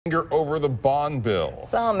Over the bond bill.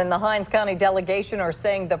 Some in the Hinds County delegation are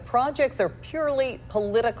saying the projects are purely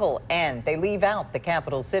political and they leave out the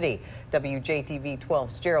capital city. WJTV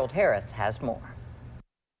 12's Gerald Harris has more.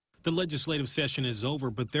 The legislative session is over,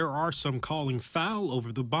 but there are some calling foul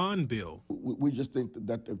over the bond bill. We just think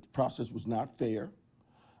that the process was not fair.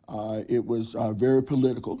 It was very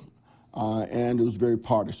political. And it was very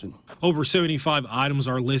partisan. Over 75 items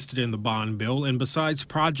are listed in the bond bill, and besides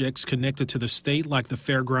projects connected to the state like the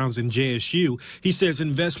fairgrounds and JSU, he says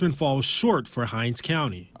investment falls short for Hinds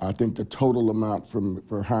County. I think the total amount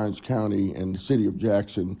for Hinds County and the city of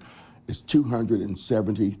Jackson is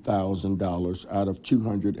 $270,000 out of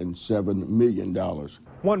 $207 million.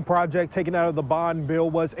 One project taken out of the bond bill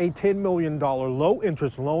was a $10 million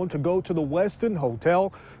low-interest loan to go to the Westin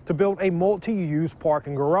Hotel to build a multi-use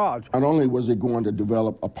parking garage. Not only was it going to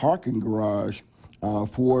develop a parking garage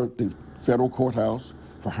for the federal courthouse,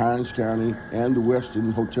 for Hinds County and the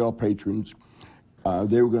Westin Hotel patrons,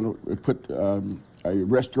 they were going to put a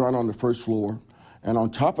restaurant on the first floor, and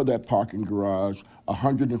on top of that parking garage,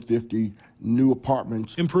 150 new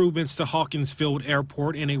apartments. Improvements to Hawkins Field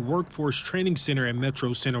Airport and a workforce training center at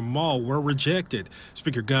Metro Center Mall were rejected.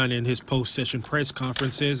 Speaker Gunn in his post-session press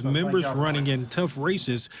conference says members running in tough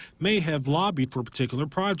races may have lobbied for particular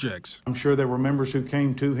projects. I'm sure there were members who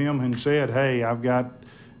came to him and said, hey, I've got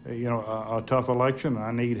a tough election,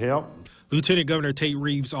 I need help. Lieutenant Governor Tate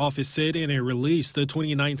Reeves' office said in a release the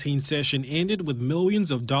 2019 session ended with millions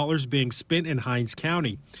of dollars being spent in Hinds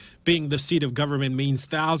County. Being the seat of government means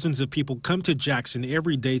thousands of people come to Jackson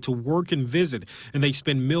every day to work and visit, and they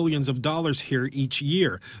spend millions of dollars here each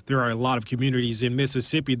year. There are a lot of communities in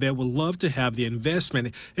Mississippi that would love to have the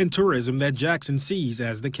investment and tourism that Jackson sees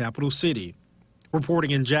as the capital city.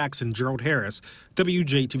 Reporting in Jackson, Gerald Harris,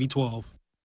 WJTV 12.